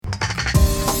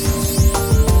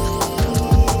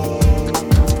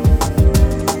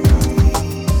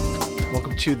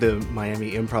to the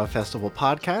Miami Improv Festival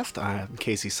podcast. I'm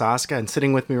Casey Soska, and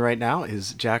sitting with me right now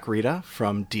is Jack Rita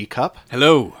from D-Cup.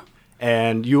 Hello.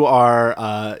 And you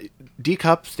are,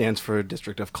 D-Cup stands for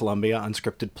District of Columbia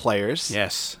Unscripted Players.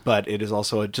 Yes. But it is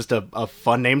also just a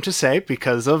fun name to say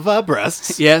because of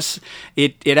breasts. Yes.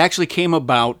 It actually came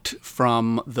about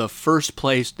from the first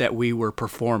place that we were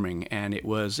performing, and it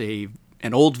was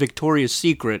an old Victoria's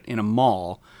Secret in a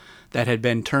mall that had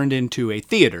been turned into a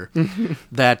theater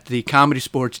that the Comedy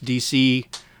Sports DC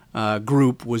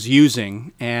group was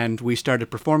using, and we started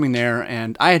performing there,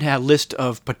 and I had a list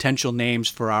of potential names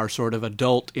for our sort of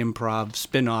adult improv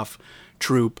spin-off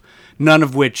troupe, none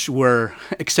of which were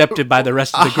accepted by the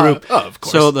rest of the group. Of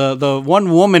course. So the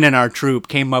one woman in our troupe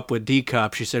came up with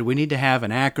D-Cup. She said, we need to have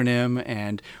an acronym,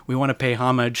 and we want to pay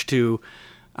homage to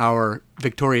our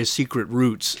Victoria's Secret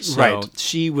roots. So Right.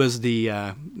 she was the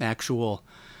actual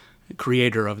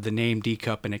creator of the name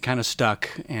D-Cup, and it kind of stuck,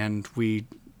 and we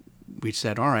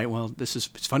said, all right, well, it's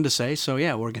fun to say, so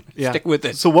yeah, we're going to stick with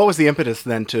it. So what was the impetus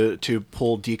then to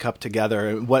pull D-Cup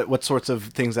together? What sorts of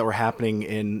things that were happening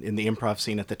in the improv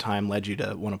scene at the time led you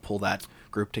to want to pull that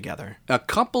group together? A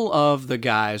couple of the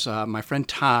guys, my friend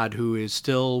Todd, who is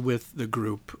still with the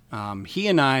group, he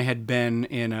and I had been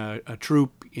in a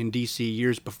troupe in D.C.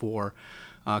 years before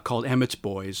called Emmett's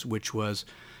Boys, which was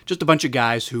just a bunch of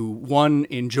guys who, one,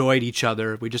 enjoyed each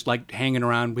other. We just liked hanging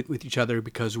around with each other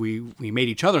because we made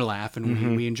each other laugh,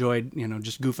 and we enjoyed,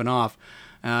 just goofing off.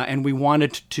 And we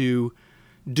wanted to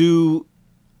do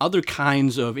other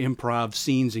kinds of improv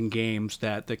scenes and games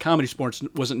that the Comedy Sports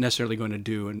wasn't necessarily going to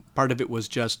do. And part of it was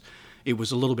just, it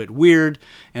was a little bit weird,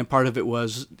 and part of it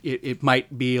was it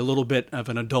might be a little bit of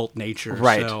an adult nature.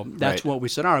 Right. So that's what we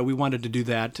said, all right, we wanted to do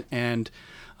that. And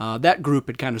that group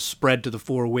had kind of spread to the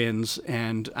four winds,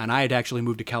 and I had actually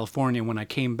moved to California. When I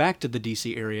came back to the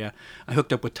D.C. area, I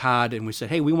hooked up with Todd, and we said,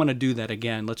 hey, we want to do that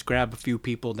again. Let's grab a few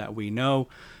people that we know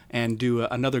and do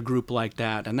another group like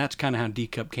that. And that's kind of how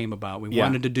D-Cup came about. We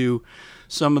wanted to do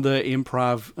some of the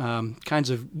improv kinds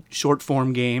of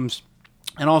short-form games,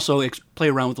 and also play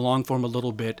around with the long form a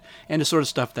little bit, and the sort of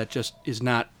stuff that just is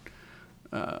not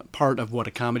part of what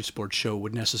a Comedy Sports show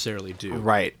would necessarily do.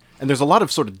 Right. And there's a lot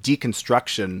of sort of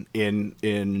deconstruction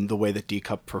in the way that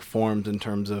D-Cup performed in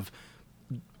terms of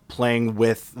playing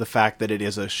with the fact that it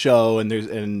is a show and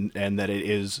that it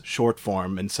is short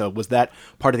form. And so was that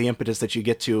part of the impetus that you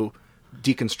get to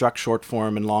deconstruct short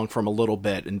form and long form a little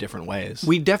bit in different ways?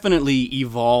 We definitely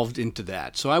evolved into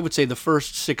that. So I would say the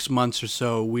first 6 months or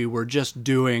so, we were just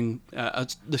doing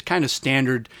this kind of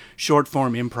standard short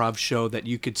form improv show that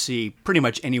you could see pretty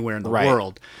much anywhere in the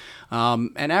world.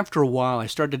 And after a while, I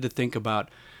started to think about,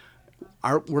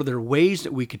 were there ways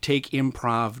that we could take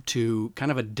improv to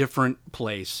kind of a different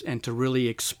place and to really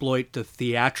exploit the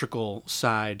theatrical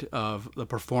side of the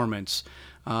performance,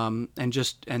 and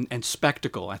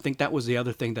spectacle. I think that was the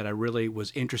other thing that I really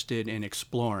was interested in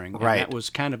exploring. And right. That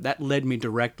was that led me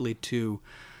directly to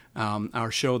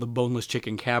our show, The Boneless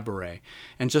Chicken Cabaret,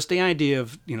 and just the idea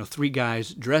of three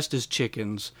guys dressed as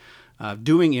chickens,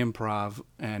 doing improv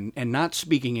and not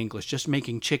speaking English, just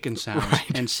making chicken sounds,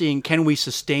 right. and seeing, can we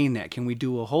sustain that? Can we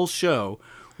do a whole show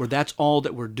where that's all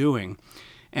that we're doing?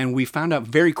 And we found out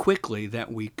very quickly that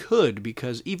we could,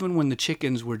 because even when the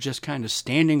chickens were just kind of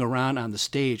standing around on the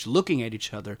stage looking at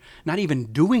each other, not even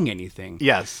doing anything,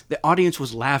 yes, the audience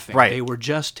was laughing. Right. They were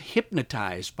just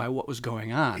hypnotized by what was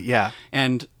going on. Yeah.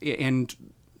 And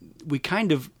we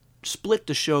kind of split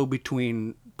the show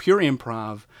between pure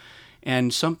improv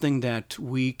and something that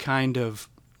we kind of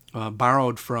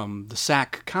borrowed from the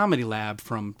SAC Comedy Lab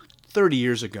from 30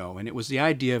 years ago. And it was the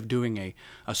idea of doing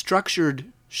a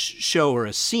structured show or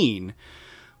a scene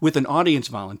with an audience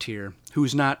volunteer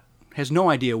who's has no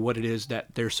idea what it is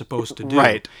that they're supposed to do,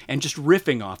 right. and just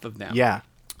riffing off of them. Yeah.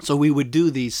 So we would do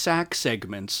these SAC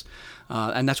segments,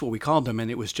 and that's what we called them,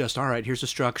 and it was just, all right, here's a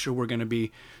structure. We're going to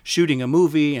be shooting a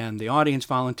movie, and the audience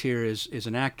volunteer is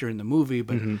an actor in the movie,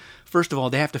 but first of all,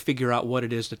 they have to figure out what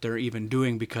it is that they're even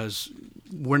doing, because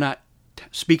we're not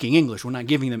speaking English. We're not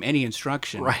giving them any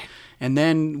instruction. Right. And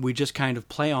then we just kind of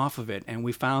play off of it, and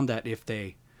we found that if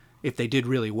they did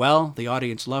really well, the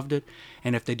audience loved it.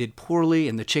 And if they did poorly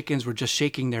and the chickens were just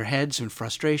shaking their heads in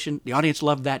frustration, the audience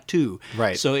loved that too.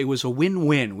 Right. So it was a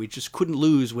win-win. We just couldn't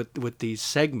lose with these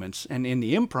segments. And in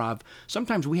the improv,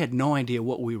 sometimes we had no idea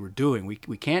what we were doing.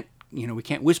 We can't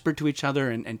whisper to each other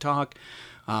and talk.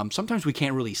 Sometimes we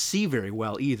can't really see very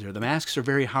well either. The masks are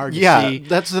very hard to Yeah, see.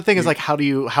 that's the thing. Is like how do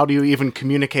you even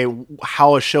communicate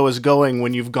how a show is going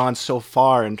when you've gone so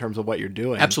far in terms of what you're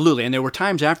doing? Absolutely. And there were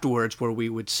times afterwards where we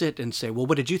would sit and say, well,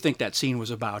 what did you think that scene was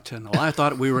about? And, well, I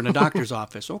thought we were in a doctor's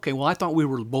office. Okay, well, I thought we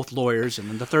were both lawyers. And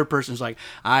then the third person's like,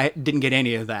 I didn't get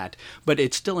any of that. But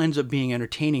it still ends up being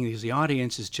entertaining because the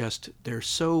audience is just, they're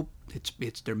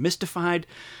mystified.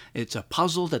 It's a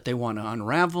puzzle that they want to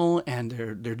unravel, and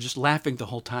they're just laughing the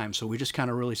whole time. So we just kind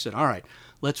of really said, all right,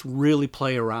 let's really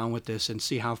play around with this and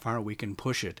see how far we can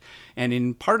push it. And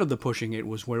in part of the pushing it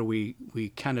was where we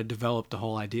kind of developed the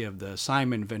whole idea of the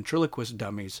Simon ventriloquist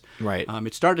dummies. Right.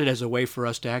 It started as a way for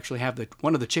us to actually have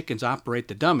one of the chickens operate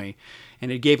the dummy,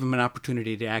 and it gave him an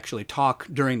opportunity to actually talk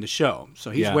during the show.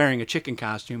 So he's wearing a chicken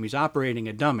costume, he's operating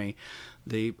a dummy.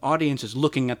 The audience is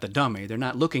looking at the dummy. They're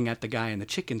not looking at the guy in the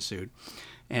chicken suit.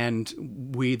 And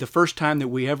the first time that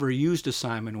we ever used a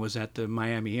Simon was at the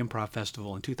Miami Improv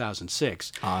Festival in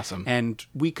 2006. Awesome. And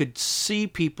we could see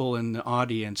people in the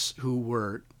audience who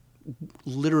were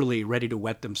literally ready to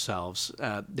wet themselves.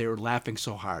 They were laughing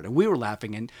so hard, and we were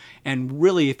laughing. And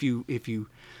really, if you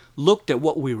looked at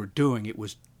what we were doing, it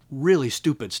was really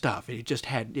stupid stuff.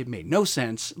 It made no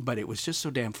sense, but it was just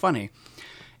so damn funny.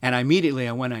 And immediately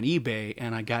I went on eBay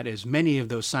and I got as many of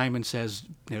those Simon Says,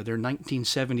 they're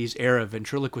 1970s era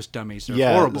ventriloquist dummies.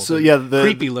 They're horrible. So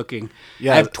creepy looking.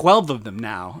 Yeah. I have 12 of them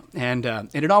now. And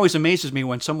it always amazes me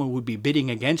when someone would be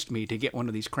bidding against me to get one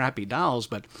of these crappy dolls,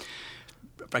 but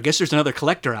I guess there's another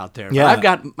collector out there. Yeah.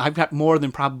 But I've got more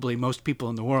than probably most people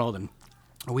in the world, and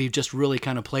we've just really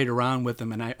kind of played around with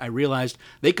them, and I realized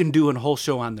they can do a whole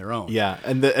show on their own. Yeah,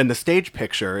 and the stage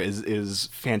picture is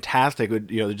fantastic.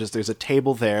 There's a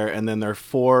table there, and then there are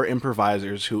 4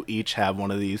 improvisers who each have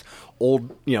one of these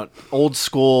old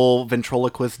school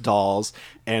ventriloquist dolls,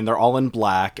 and they're all in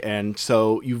black, and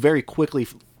so you very quickly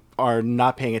are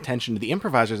not paying attention to the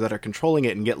improvisers that are controlling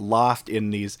it and get lost in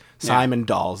these Simon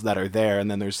dolls that are there, and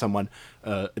then there's someone,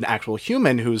 an actual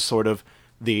human who's sort of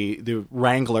the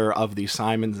wrangler of the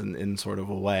Simons in sort of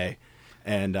a way.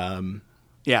 And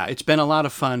it's been a lot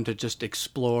of fun to just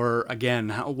explore, again,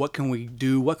 what can we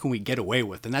do, what can we get away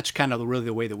with? And that's kind of really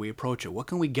the way that we approach it. What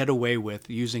can we get away with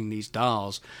using these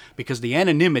dolls? Because the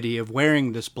anonymity of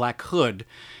wearing this black hood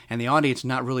and the audience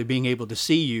not really being able to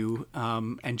see you,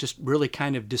 and just really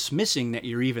kind of dismissing that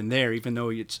you're even there, even though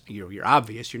you're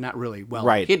obvious, you're not really well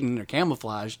hidden or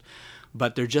camouflaged.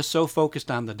 But they're just so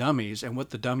focused on the dummies and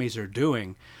what the dummies are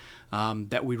doing,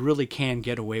 that we really can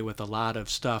get away with a lot of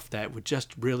stuff that would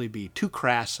just really be too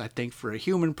crass, I think, for a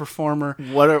human performer.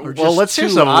 Let's hear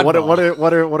some. What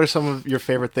are some of your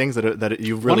favorite things that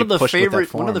you've really pushed with that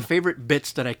form? One of the favorite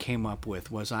bits that I came up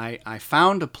with was I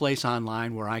found a place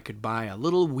online where I could buy a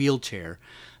little wheelchair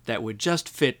that would just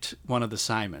fit one of the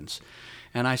Simons.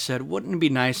 And I said, wouldn't it be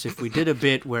nice if we did a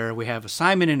bit where we have a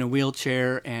Simon in a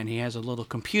wheelchair and he has a little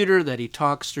computer that he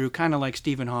talks through, kind of like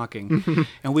Stephen Hawking.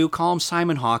 And we would call him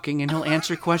Simon Hawking, and he'll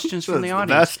answer questions from the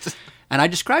audience. Best. And I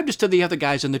described this to the other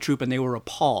guys in the troupe, and they were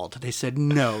appalled. They said,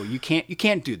 no, you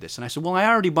can't do this. And I said, well, I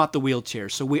already bought the wheelchair,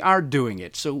 so we are doing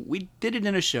it. So we did it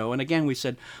in a show, and again, we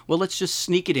said, well, let's just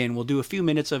sneak it in. We'll do a few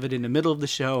minutes of it in the middle of the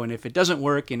show, and if it doesn't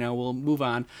work, we'll move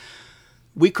on.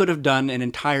 We could have done an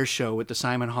entire show with the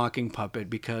Simon Hawking puppet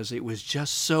because it was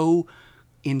just so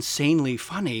insanely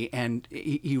funny. And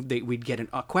we'd get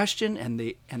a question, and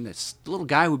this little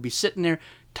guy would be sitting there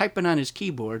typing on his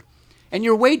keyboard, and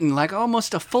you're waiting like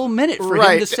almost a full minute for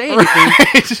him to say anything.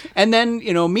 Right. And then,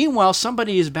 meanwhile,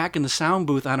 somebody is back in the sound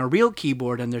booth on a real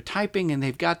keyboard, and they're typing, and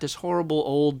they've got this horrible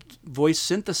old voice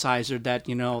synthesizer that,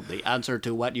 the answer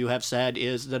to what you have said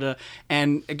is that.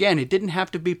 And again, it didn't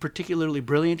have to be particularly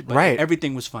brilliant, but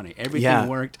everything was funny. Everything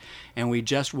worked, and we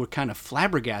just were kind of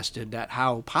flabbergasted at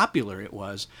how popular it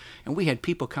was. And we had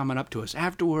people coming up to us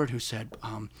afterward who said,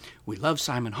 we love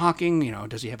Simon Hawking,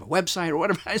 does he have a website or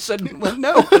whatever? I said, well,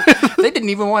 no. They didn't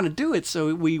even want to do it,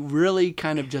 so we really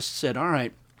kind of just said, all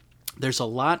right, there's a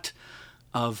lot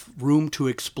of room to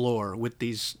explore with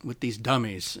these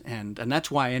dummies, and that's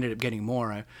why I ended up getting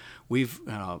more. We've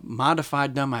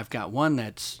modified them. I've got one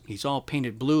he's all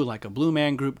painted blue like a Blue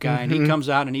Man Group guy, and he comes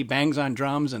out and he bangs on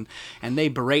drums, and they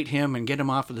berate him and get him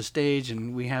off of the stage,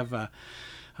 and we have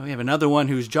another one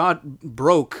whose jaw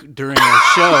broke during a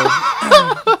show.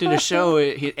 Did a show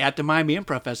at the Miami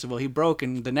Improv Festival. He broke,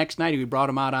 and the next night we brought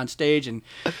him out on stage, and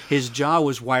his jaw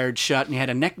was wired shut, and he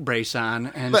had a neck brace on.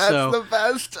 And that's so the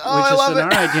best. Oh, we just said, all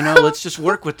right, let's just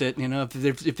work with it.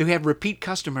 If they have repeat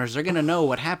customers, they're going to know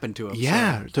what happened to him.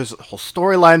 Yeah, there's whole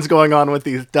storylines going on with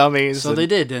these dummies. So they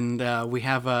did, and we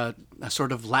have a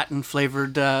sort of Latin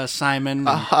flavored Simon.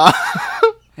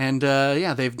 And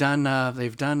yeah, they've done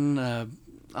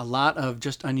a lot of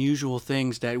just unusual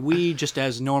things that we, just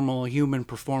as normal human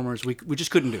performers, we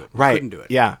just couldn't do it. Right. We couldn't do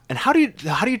it. Yeah. And how do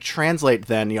you translate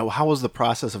then? How was the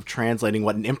process of translating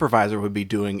what an improviser would be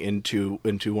doing into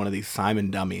one of these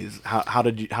Simon dummies? How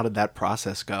did that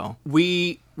process go?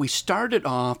 We started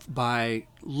off by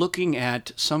looking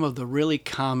at some of the really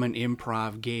common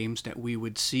improv games that we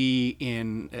would see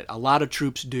in a lot of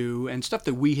troupes do, and stuff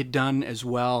that we had done as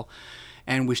well.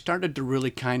 And we started to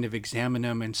really kind of examine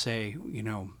them and say,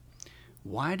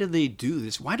 why do they do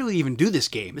this? Why do they even do this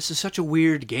game? This is such a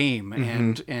weird game.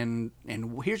 Mm-hmm.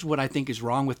 And here's what I think is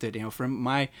wrong with it. From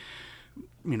my,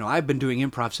 I've been doing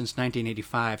improv since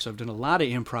 1985, so I've done a lot of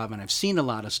improv and I've seen a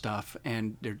lot of stuff,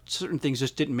 and there certain things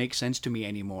just didn't make sense to me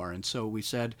anymore. And so we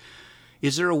said,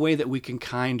 is there a way that we can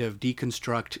kind of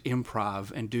deconstruct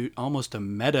improv and do almost a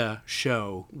meta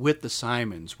show with the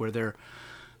Simons, where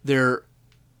they're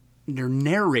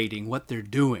narrating what they're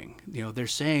doing. They're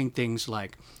saying things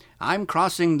like, I'm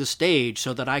crossing the stage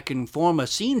so that I can form a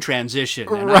scene transition,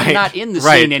 and right. I'm not in the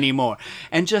right. scene anymore.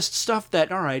 And just stuff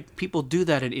that, all right, people do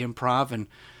that in improv, and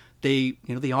they,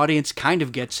 the audience kind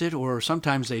of gets it, or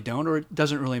sometimes they don't, or it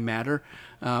doesn't really matter.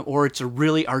 Or it's a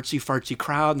really artsy-fartsy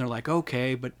crowd, and they're like,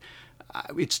 okay, but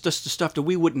it's just the stuff that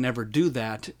we would never do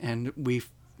that. And we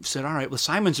said, all right, well,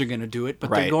 Simons are going to do it, but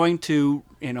right. they're going to,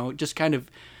 just kind of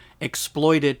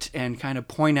exploit it and kind of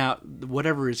point out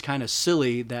whatever is kind of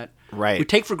silly that right. we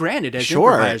take for granted as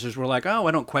sure. improvisers. We're like, oh,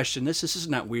 I don't question this. This is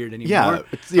not weird anymore. Yeah,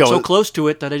 it's, I'm so close to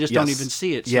it that I just yes. don't even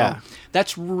see it. So yeah.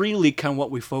 that's really kind of what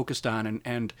we focused on.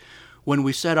 And when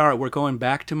we said, all right, we're going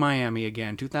back to Miami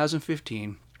again,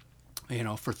 2015,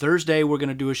 for Thursday we're going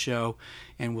to do a show,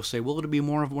 and we'll say, well, it'll be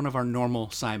more of one of our normal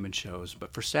Simon shows.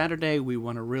 But for Saturday, we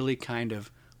want to really kind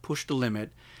of push the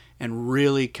limit and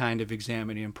really kind of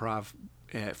examine improv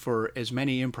for as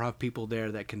many improv people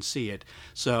there that can see it.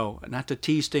 So, not to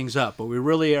tease things up, but we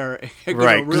really are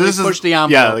right. really push the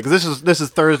envelope. Yeah, because this is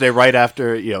Thursday right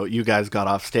after you guys got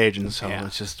off stage, and so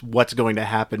it's just what's going to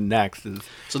happen next.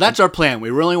 So that's our plan. We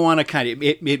really want to kind of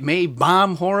it may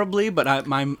bomb horribly, but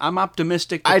I'm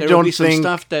optimistic that there will be some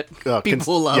stuff that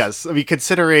people will love. Yes, I mean,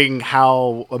 considering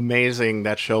how amazing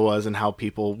that show was and how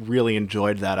people really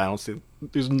enjoyed that, I don't see.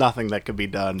 There's nothing that could be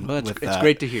done with that. It's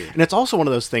great to hear. And it's also one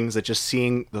of those things that just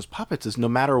seeing those puppets is no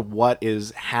matter what is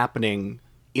happening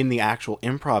in the actual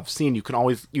improv scene, you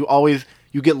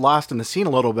get lost in the scene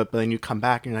a little bit, but then you come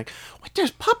back and you're like, wait,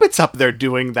 there's puppets up there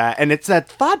doing that. And it's that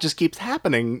thought just keeps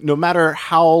happening no matter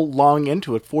how long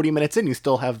into it, 40 minutes in, you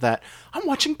still have that, I'm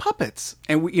watching puppets.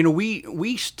 And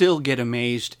we still get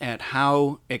amazed at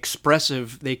how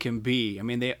expressive they can be. I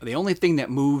mean, the only thing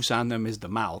that moves on them is the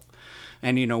mouth.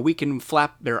 And, we can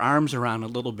flap their arms around a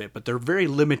little bit, but they're very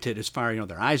limited as far,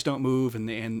 their eyes don't move.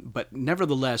 But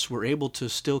nevertheless, we're able to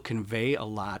still convey a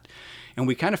lot. And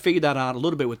we kind of figured that out a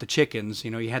little bit with the chickens.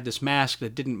 You had this mask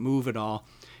that didn't move at all,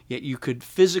 yet you could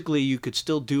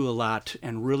still do a lot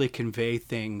and really convey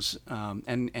things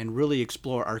and really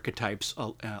explore archetypes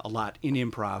a lot in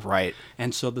improv. Right.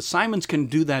 And so the Simons can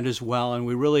do that as well, and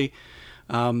we really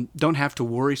don't have to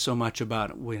worry so much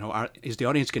about, is the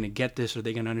audience going to get this? Are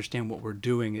they going to understand what we're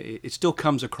doing? It still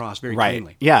comes across very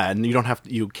cleanly. Yeah, and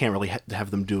you can't really have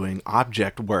them doing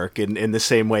object work in the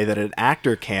same way that an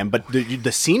actor can. But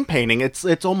the scene painting,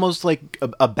 it's almost like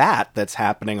a bat that's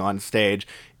happening on stage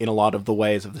in a lot of the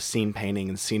ways of the scene painting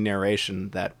and scene narration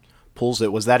that pulls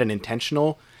it. Was that an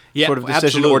intentional sort of decision,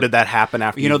 absolutely. Or did that happen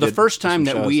after the first time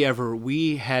that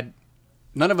we had.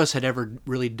 None of us had ever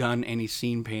really done any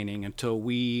scene painting until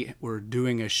we were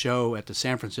doing a show at the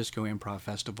San Francisco Improv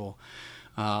Festival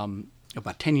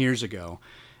about 10 years ago.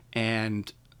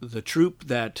 And the troupe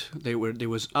there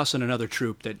was us and another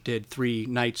troupe that did 3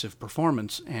 nights of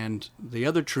performance. And the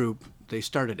other troupe, they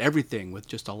started everything with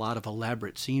just a lot of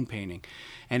elaborate scene painting.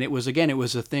 And it was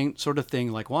a sort of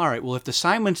thing like, well, all right, well, if the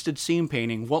Simons did scene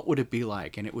painting, what would it be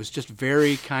like? And it was just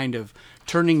very kind of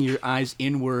turning your eyes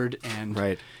inward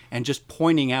and just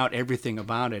pointing out everything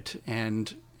about it.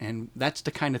 And that's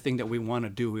the kind of thing that we want to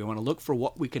do. We want to look for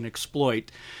what we can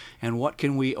exploit and what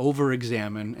can we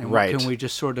over-examine and what can we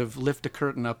just sort of lift the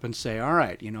curtain up and say, all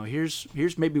right,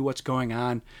 here's maybe what's going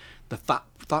on, the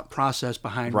thought process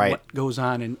behind what goes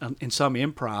on in some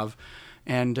improv.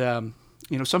 And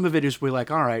some of it is we're like,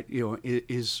 all right,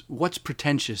 is what's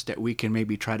pretentious that we can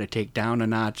maybe try to take down a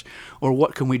notch, or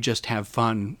what can we just have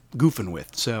fun goofing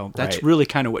with? So that's really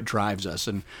kind of what drives us.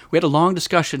 And we had a long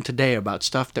discussion today about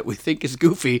stuff that we think is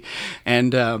goofy,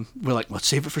 and we're like, let's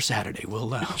save it for Saturday.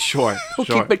 We'll sure.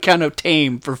 keep it kind of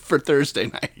tame for Thursday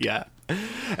night. Yeah.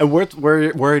 And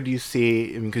where do you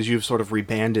see? Because you've sort of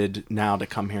rebanded now to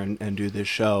come here and do this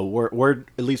show. Where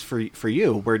at least for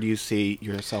you, where do you see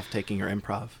yourself taking your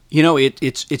improv? You know,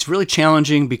 it's really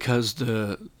challenging because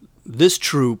this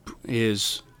troupe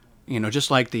is, you know,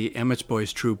 just like the Emmett's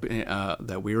Boys troupe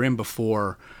that we were in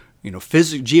before. You know,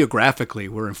 geographically,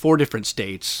 we're in 4 different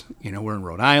states. You know, we're in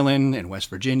Rhode Island and West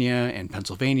Virginia and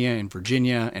Pennsylvania and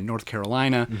Virginia and North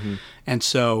Carolina, and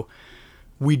so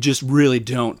we just really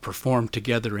don't perform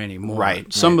together anymore.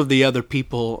 Right. Some of the other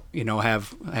people, you know,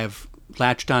 have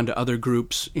latched onto other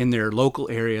groups in their local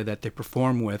area that they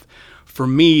perform with. For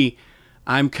me,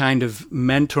 I'm kind of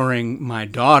mentoring my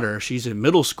daughter. She's in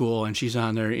middle school, and she's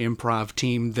on their improv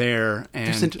team there. And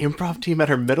there's an improv team at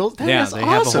her middle? That is they awesome.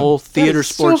 have a whole theater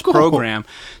sports so cool. program.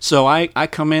 So I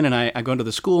come in and I go into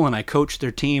the school and I coach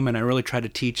their team, and I really try to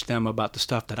teach them about the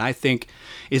stuff that I think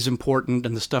is important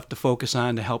and the stuff to focus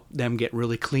on to help them get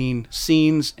really clean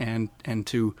scenes and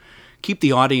to keep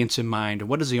the audience in mind.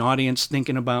 What is the audience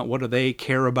thinking about? What do they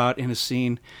care about in a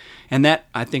scene? And that,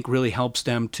 I think, really helps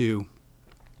them to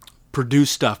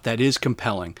produce stuff that is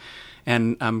compelling.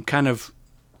 And I'm kind of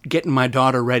getting my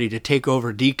daughter ready to take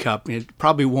over D Cup. It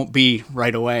probably won't be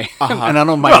right away. And I don't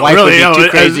know, my wife really, would be too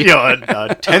crazy. As, you know,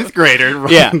 a 10th grader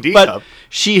yeah, D but Cup.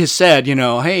 she has said, you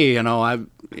know, hey, you know,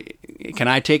 can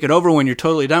I take it over when you're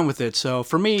totally done with it? So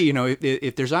for me, you know,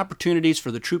 if there's opportunities for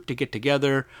the troupe to get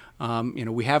together, you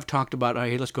know, we have talked about,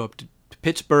 hey, let's go up to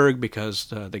Pittsburgh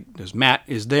because Matt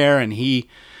is there, and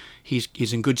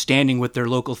he's in good standing with their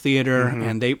local theater,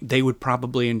 and they would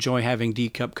probably enjoy having D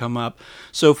Cup come up.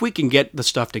 So if we can get the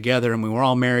stuff together, and we're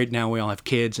all married now, we all have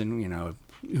kids, and, you know,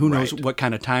 who knows what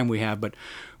kind of time we have, but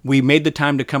we made the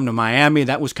time to come to Miami.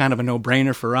 That was kind of a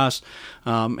no-brainer for us.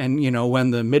 And, you know,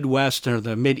 when the Midwest or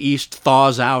the Mideast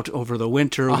thaws out over the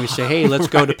winter, we say, hey, let's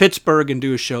go to Pittsburgh and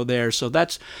do a show there. So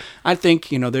that's, I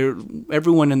think, you know,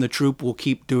 everyone in the troupe will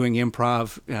keep doing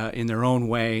improv in their own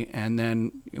way, and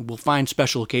then we'll find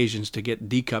special occasions to get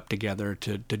D Cup together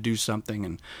to do something.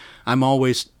 And I'm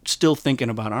always still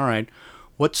thinking about, all right,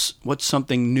 what's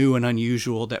something new and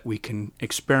unusual that we can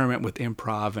experiment with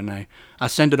improv? And I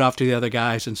send it off to the other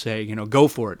guys and say, you know, go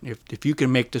for it. If you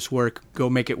can make this work, go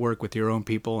make it work with your own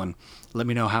people and let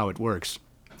me know how it works.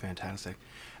 Fantastic.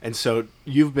 And so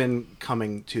you've been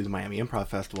coming to the Miami Improv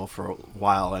Festival for a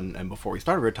while, and before we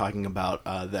started, we were talking about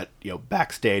that, you know,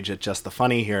 backstage at Just the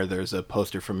Funny here, there's a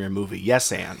poster from your movie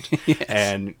Yes and. Yes.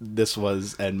 And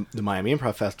the Miami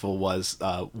Improv Festival was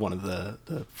one of the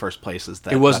first places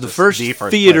that it was the first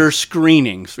theater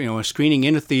screenings, you know, a screening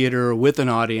in a theater with an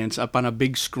audience up on a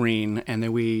big screen. And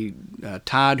then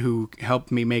Todd, who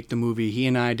helped me make the movie, he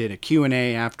and I did a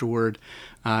Q&A afterward.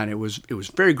 And it was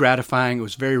very gratifying. It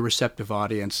was a very receptive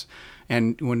audience.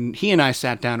 And when he and I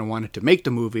sat down and wanted to make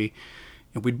the movie,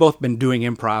 and we'd both been doing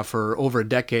improv for over a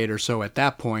decade or so at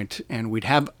that point, and we'd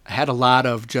had a lot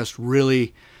of just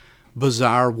really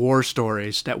bizarre war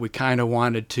stories that we kind of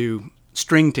wanted to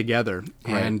string together.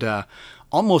 Right. And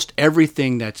almost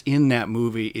everything that's in that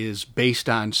movie is based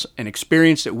on an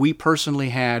experience that we personally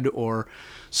had or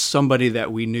somebody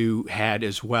that we knew had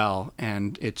as well.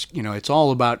 And it's all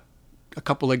about a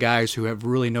couple of guys who have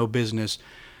really no business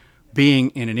being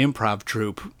in an improv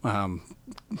troupe,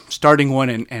 starting one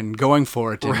and going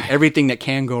for it. And everything that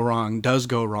can go wrong does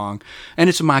go wrong. And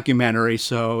it's a mockumentary,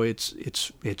 so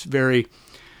it's very,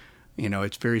 you know,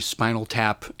 it's very Spinal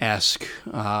Tap-esque,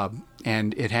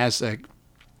 and it has a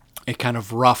kind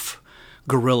of rough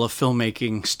guerrilla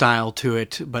filmmaking style to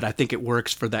it, but I think it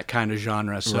works for that kind of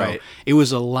genre. So It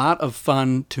was a lot of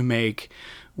fun to make.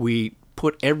 We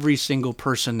put every single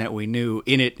person that we knew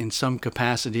in it in some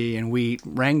capacity, and we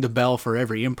rang the bell for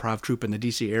every improv troupe in the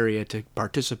DC area to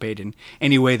participate in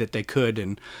any way that they could.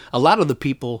 And a lot of the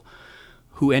people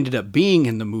who ended up being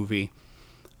in the movie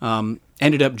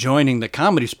ended up joining the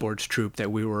comedy sports troupe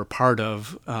that we were a part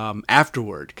of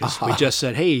afterward, because we just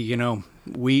said, hey, you know,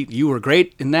 you were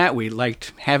great in that. We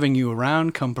liked having you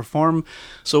around. Come perform.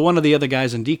 So one of the other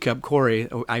guys in D Cup, Corey,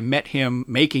 I met him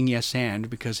making Yes and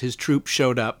because his troupe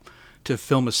showed up to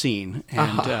film a scene,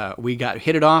 and we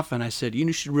hit it off, and I said,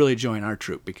 you should really join our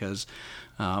troupe because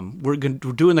we're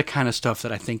doing the kind of stuff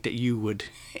that I think that you would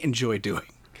enjoy doing.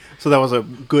 So that was a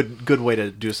good way to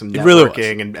do some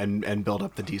networking and build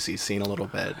up the DC scene a little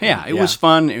bit. Yeah, it was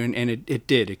fun, and it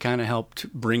did. It kind of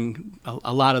helped bring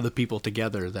a lot of the people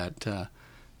together that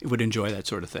would enjoy that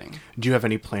sort of thing. Do you have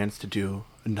any plans to do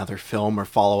another film or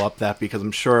follow up that? Because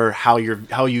I'm sure how you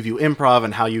view improv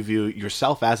and how you view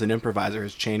yourself as an improviser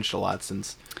has changed a lot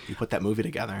since you put that movie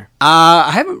together.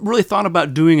 I haven't really thought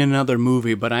about doing another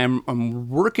movie, but I'm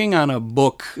working on a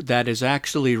book that is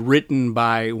actually written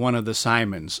by one of the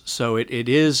Simons. So it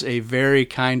is a very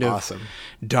kind of Awesome.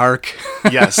 Dark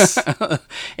Yes.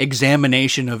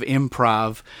 examination of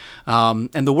improv.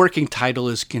 And the working title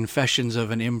is Confessions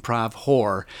of an Improv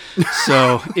Whore.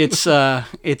 So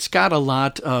it's got a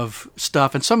lot of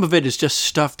stuff, and some of it is just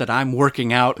stuff that I'm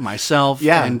working out myself.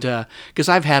 Yeah. And because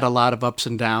I've had a lot of ups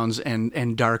and downs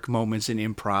and dark moments in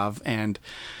improv, and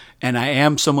I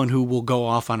am someone who will go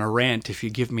off on a rant if you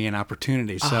give me an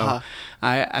opportunity. So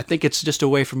I think it's just a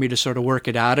way for me to sort of work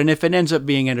it out. And if it ends up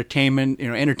being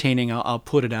entertaining, I'll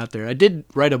put it out there. I did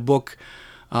write a book,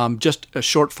 just a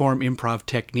short form improv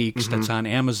techniques that's on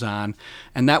Amazon,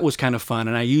 and that was kind of fun.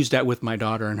 And I used that with my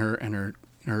daughter and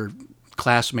her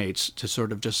classmates to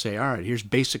sort of just say, all right, here's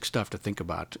basic stuff to think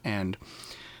about. And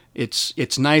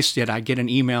it's nice that I get an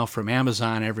email from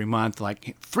Amazon every month,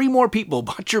 like 3 more people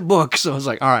bought your book. So I was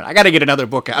like, all right, I got to get another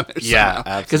book out there.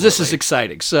 Yeah, because this is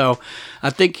exciting. So I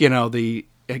think,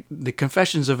 the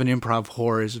Confessions of an Improv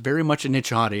Whore is very much a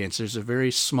niche audience. There's a very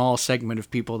small segment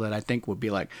of people that I think would be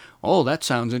like, oh, that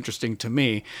sounds interesting to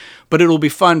me. But it'll be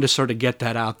fun to sort of get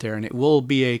that out there, and it will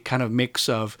be a kind of mix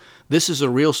of this is a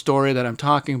real story that I'm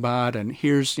talking about, and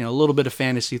here's a little bit of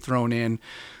fantasy thrown in.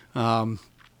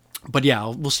 But yeah,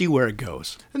 we'll see where it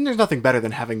goes. And there's nothing better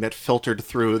than having that filtered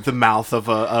through the mouth of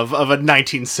a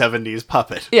 1970s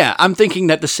puppet. Yeah, I'm thinking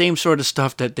that the same sort of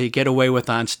stuff that they get away with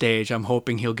on stage, I'm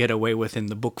hoping he'll get away with in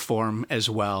the book form as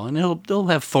well. And they'll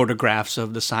have photographs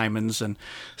of the Simons, and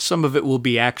some of it will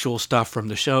be actual stuff from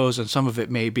the shows, and some of it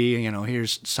may be,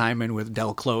 here's Simon with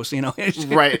Del Close,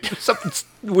 Right. Something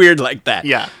weird like that.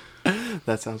 Yeah.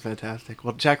 That sounds fantastic.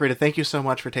 Well, Jack Rada, thank you so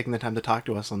much for taking the time to talk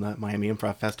to us on the Miami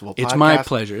Improv Festival podcast. It's my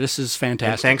pleasure. This is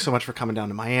fantastic. And thanks so much for coming down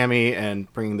to Miami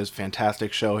and bringing this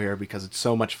fantastic show here, because it's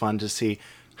so much fun to see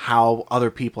how other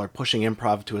people are pushing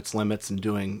improv to its limits and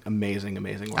doing amazing,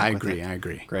 amazing work. I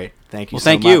agree. Great. Thank you well, so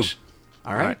thank much. You.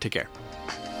 All right. Take care.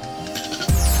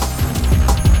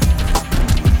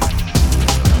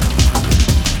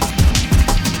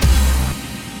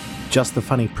 Just the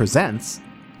Funny Presents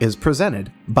is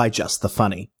presented by Just the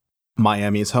Funny,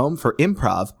 Miami's home for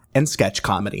improv and sketch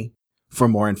comedy. For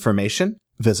more information,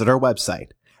 visit our website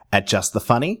at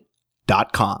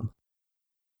justthefunny.com.